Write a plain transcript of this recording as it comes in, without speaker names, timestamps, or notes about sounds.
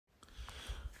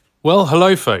Well,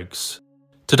 hello folks.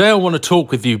 Today I want to talk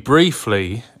with you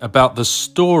briefly about the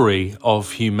story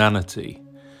of humanity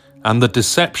and the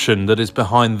deception that is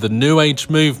behind the New Age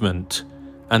movement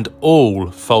and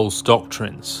all false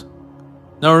doctrines.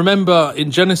 Now remember, in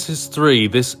Genesis 3,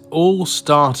 this all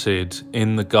started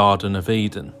in the Garden of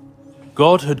Eden.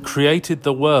 God had created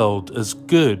the world as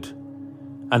good,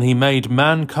 and he made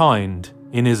mankind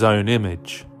in his own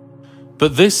image.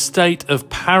 But this state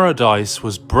of paradise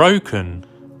was broken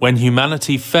when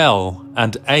humanity fell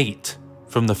and ate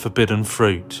from the forbidden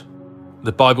fruit.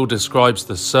 The Bible describes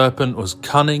the serpent was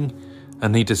cunning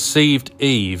and he deceived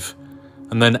Eve,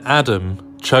 and then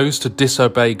Adam chose to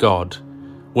disobey God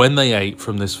when they ate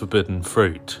from this forbidden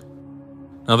fruit.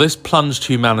 Now this plunged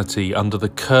humanity under the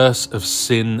curse of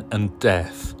sin and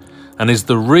death, and is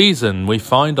the reason we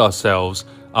find ourselves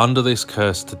under this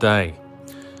curse today.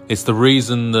 It's the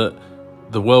reason that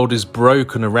the world is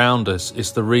broken around us.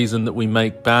 It's the reason that we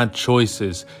make bad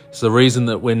choices. It's the reason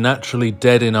that we're naturally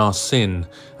dead in our sin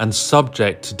and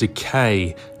subject to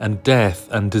decay and death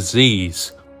and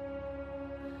disease.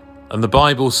 And the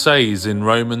Bible says in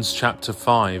Romans chapter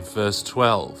 5 verse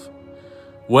 12,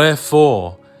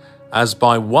 "Wherefore, as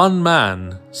by one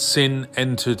man sin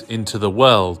entered into the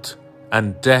world,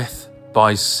 and death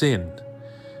by sin,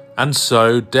 and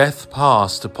so death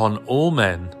passed upon all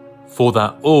men, for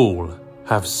that all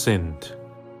have sinned."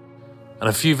 And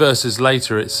a few verses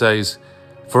later it says,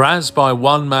 "For as by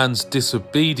one man's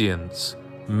disobedience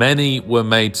many were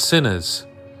made sinners,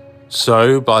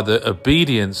 so by the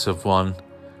obedience of one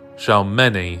shall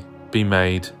many be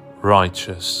made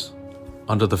righteous."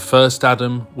 Under the first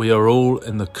Adam, we are all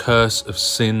in the curse of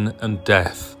sin and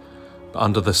death. But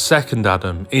under the second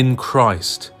Adam, in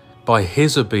Christ, by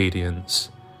his obedience,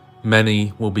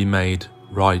 many will be made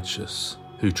righteous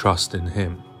who trust in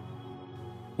him.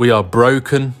 We are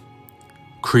broken,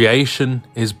 creation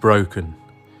is broken,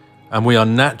 and we are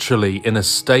naturally in a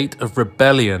state of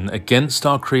rebellion against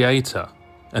our Creator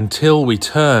until we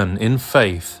turn in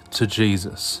faith to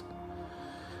Jesus.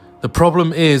 The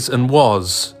problem is and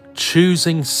was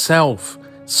choosing self-worship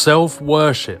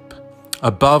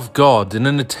above God in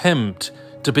an attempt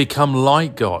to become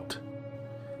like God.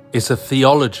 It's a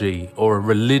theology or a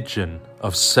religion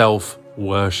of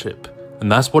self-worship,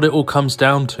 and that's what it all comes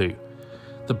down to.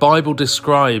 The Bible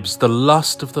describes the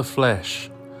lust of the flesh,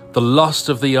 the lust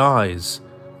of the eyes,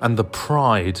 and the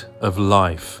pride of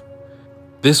life.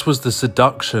 This was the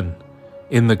seduction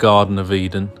in the Garden of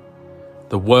Eden,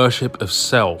 the worship of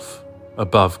self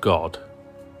above God.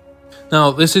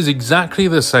 Now, this is exactly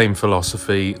the same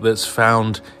philosophy that's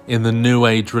found in the New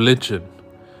Age religion,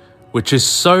 which is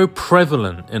so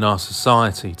prevalent in our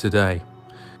society today.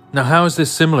 Now, how is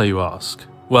this similar, you ask?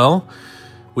 Well,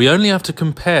 we only have to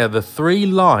compare the three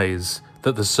lies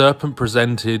that the serpent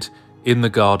presented in the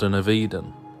Garden of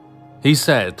Eden. He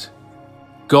said,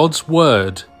 God's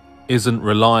word isn't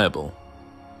reliable.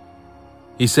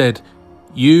 He said,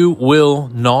 you will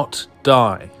not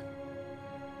die,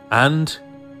 and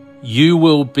you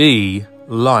will be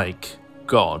like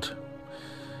God.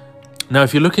 Now,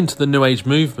 if you look into the New Age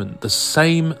movement, the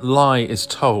same lie is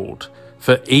told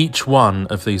for each one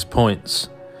of these points.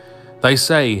 They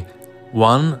say,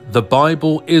 1, the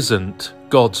Bible isn't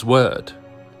God's word.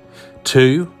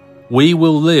 2, we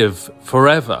will live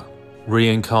forever,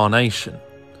 reincarnation.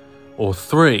 Or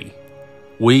 3,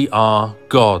 we are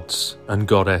gods and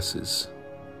goddesses.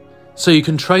 So you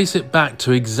can trace it back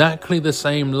to exactly the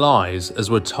same lies as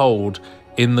were told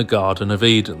in the Garden of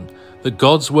Eden. That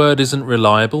God's word isn't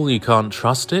reliable, you can't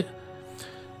trust it.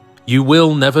 You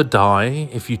will never die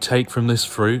if you take from this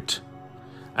fruit.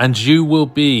 And you will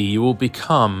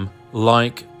become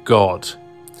like God.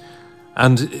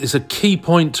 And it's a key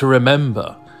point to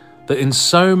remember that in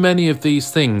so many of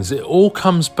these things, it all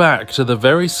comes back to the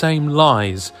very same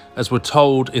lies as were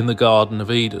told in the Garden of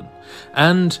Eden,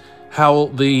 and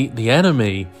how the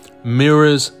enemy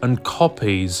mirrors and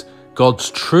copies God's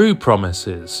true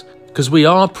promises, because we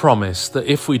are promised that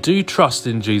if we do trust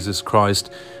in Jesus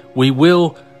Christ, we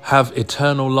will have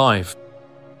eternal life.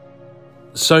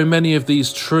 So many of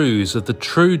these truths of the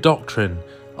true doctrine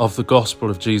of the gospel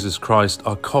of Jesus Christ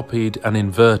are copied and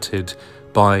inverted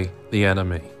by the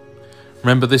enemy.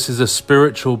 Remember, this is a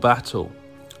spiritual battle,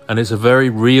 and it's a very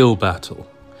real battle.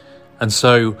 And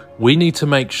so we need to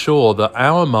make sure that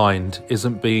our mind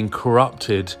isn't being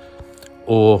corrupted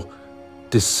or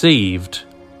deceived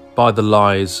by the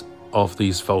lies of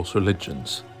these false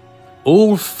religions.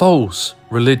 All false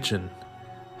religion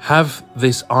have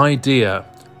this idea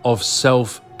of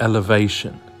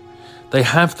self-elevation. They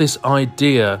have this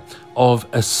idea of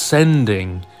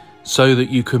ascending so that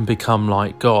you can become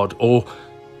like God, or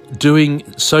doing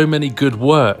so many good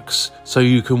works so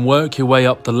you can work your way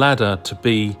up the ladder to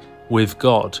be with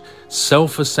God.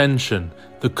 Self-ascension,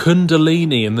 the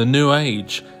Kundalini in the New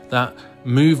Age, that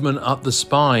movement up the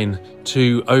spine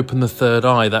to open the third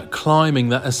eye, that climbing,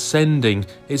 that ascending,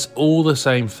 it's all the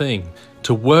same thing.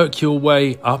 To work your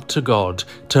way up to God,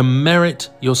 to merit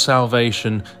your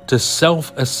salvation, to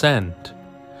self-ascend.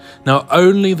 Now,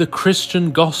 only the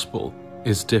Christian gospel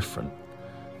is different.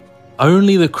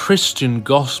 Only the Christian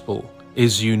gospel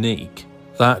is unique,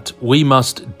 that we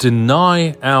must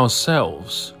deny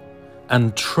ourselves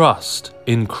and trust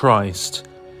in Christ.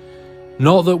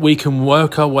 Not that we can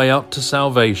work our way up to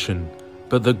salvation,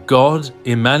 but that God,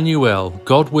 Emmanuel,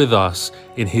 God with us,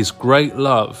 in his great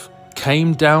love,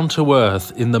 came down to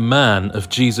earth in the man of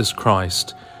Jesus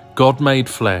Christ, God made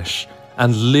flesh,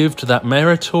 and lived that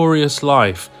meritorious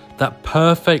life, that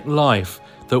perfect life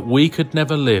that we could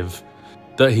never live,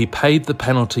 that he paid the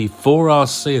penalty for our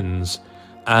sins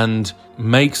and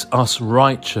makes us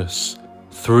righteous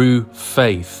through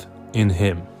faith in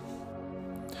him.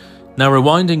 Now,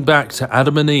 rewinding back to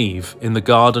Adam and Eve in the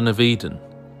Garden of Eden,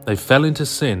 they fell into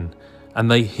sin and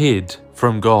they hid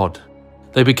from God.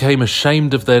 They became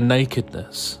ashamed of their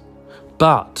nakedness.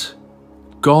 But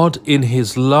God, in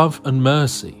his love and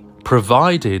mercy,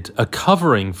 provided a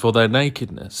covering for their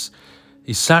nakedness.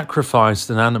 He sacrificed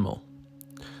an animal.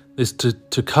 This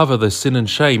to cover their sin and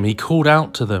shame. He called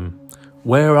out to them,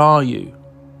 "Where are you?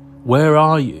 Where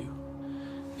are you?"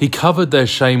 He covered their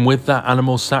shame with that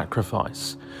animal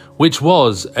sacrifice, which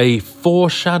was a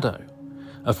foreshadow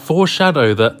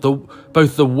that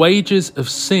both the wages of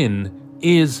sin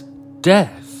is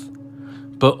death,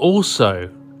 but also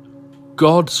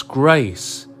God's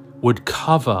grace would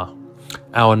cover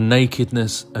our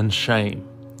nakedness and shame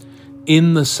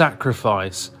in the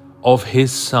sacrifice of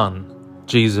his Son,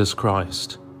 Jesus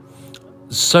Christ.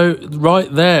 So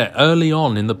right there, early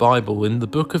on in the Bible, in the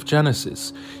book of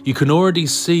Genesis, you can already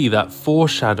see that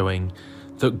foreshadowing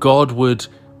that God would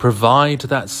provide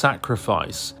that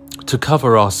sacrifice to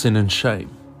cover our sin and shame.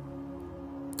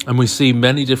 And we see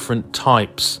many different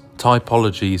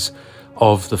typologies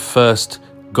of the first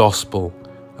gospel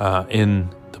in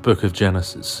the book of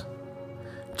Genesis.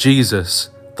 Jesus,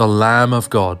 the Lamb of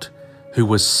God, who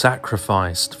was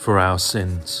sacrificed for our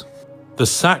sins. The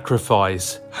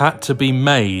sacrifice had to be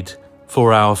made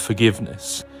for our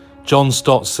forgiveness. John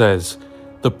Stott says,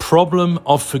 "The problem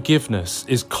of forgiveness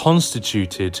is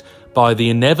constituted by the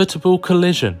inevitable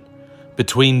collision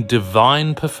between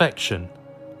divine perfection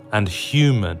and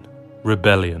human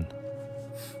rebellion."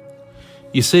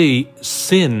 You see,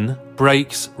 sin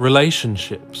breaks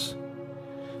relationships.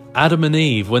 Adam and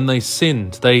Eve, when they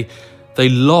sinned, they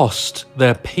lost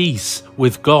their peace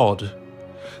with God.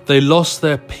 They lost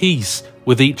their peace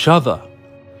with each other.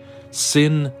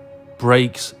 Sin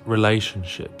breaks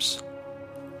relationships.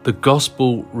 The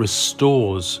gospel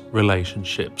restores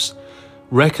relationships.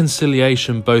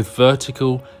 Reconciliation, both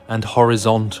vertical and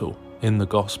horizontal, in the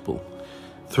gospel.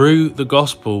 Through the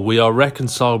gospel, we are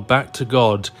reconciled back to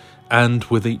God and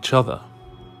with each other.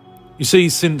 You see,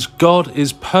 since God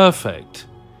is perfect,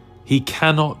 he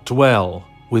cannot dwell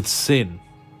with sin.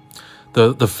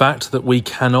 The fact that we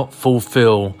cannot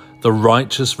fulfill the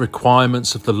righteous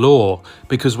requirements of the law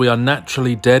because we are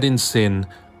naturally dead in sin,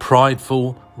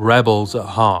 prideful rebels at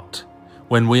heart.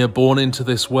 When we are born into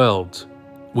this world,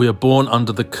 we are born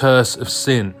under the curse of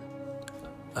sin.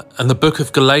 And the book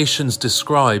of Galatians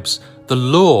describes the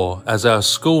law as our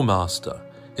schoolmaster.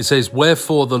 It says,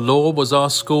 "Wherefore the law was our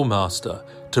schoolmaster,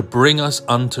 to bring us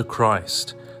unto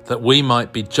Christ, that we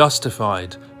might be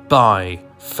justified by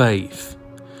faith."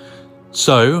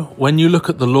 So, when you look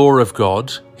at the law of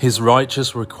God, his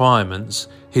righteous requirements,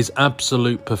 his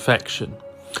absolute perfection,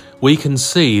 we can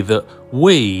see that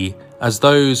we, as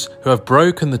those who have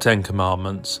broken the Ten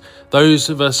Commandments, those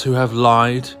of us who have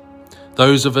lied,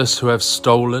 those of us who have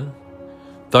stolen,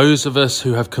 those of us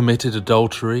who have committed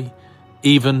adultery,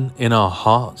 even in our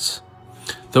hearts,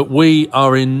 that we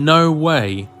are in no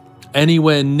way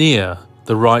anywhere near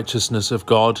the righteousness of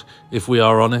God, if we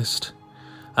are honest,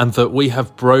 and that we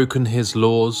have broken his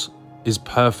laws, his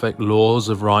perfect laws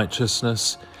of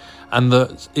righteousness, and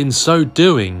that in so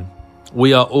doing,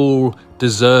 we are all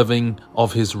deserving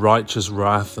of his righteous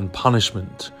wrath and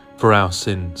punishment for our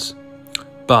sins.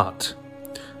 But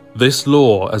this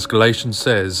law, as Galatians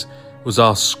says, was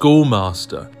our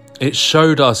schoolmaster. It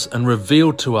showed us and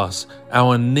revealed to us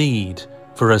our need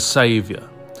for a saviour.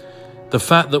 The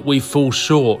fact that we fall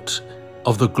short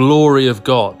of the glory of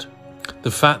God,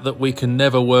 the fact that we can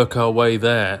never work our way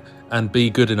there and be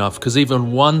good enough, because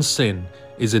even one sin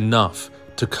is enough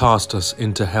to cast us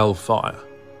into hellfire.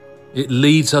 It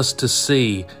leads us to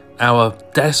see our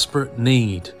desperate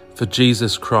need for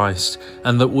Jesus Christ,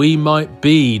 and that we might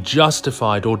be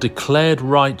justified or declared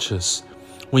righteous.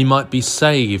 We might be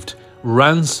saved,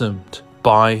 ransomed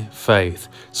by faith.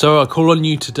 So I call on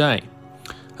you today,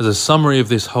 as a summary of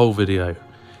this whole video,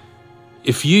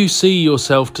 if you see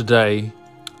yourself today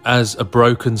as a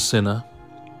broken sinner,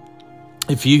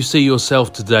 if you see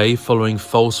yourself today following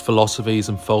false philosophies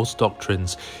and false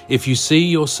doctrines, if you see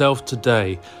yourself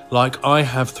today, like I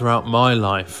have throughout my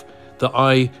life, that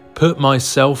I put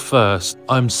myself first,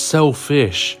 I'm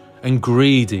selfish and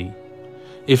greedy.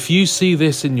 If you see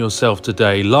this in yourself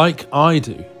today, like I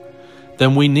do,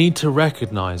 then we need to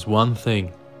recognize one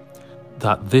thing,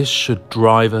 that this should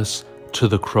drive us to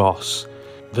the cross,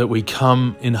 that we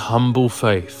come in humble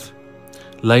faith,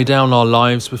 lay down our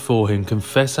lives before Him,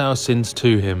 confess our sins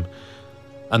to Him,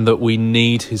 and that we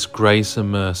need His grace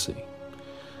and mercy.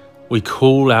 We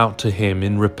call out to Him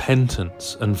in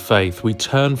repentance and faith. We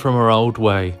turn from our old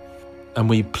way and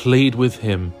we plead with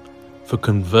Him for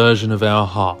conversion of our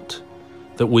heart,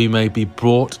 that we may be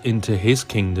brought into His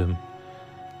kingdom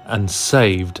and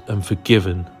saved and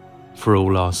forgiven for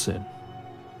all our sin.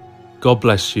 God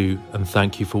bless you, and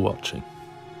thank you for watching.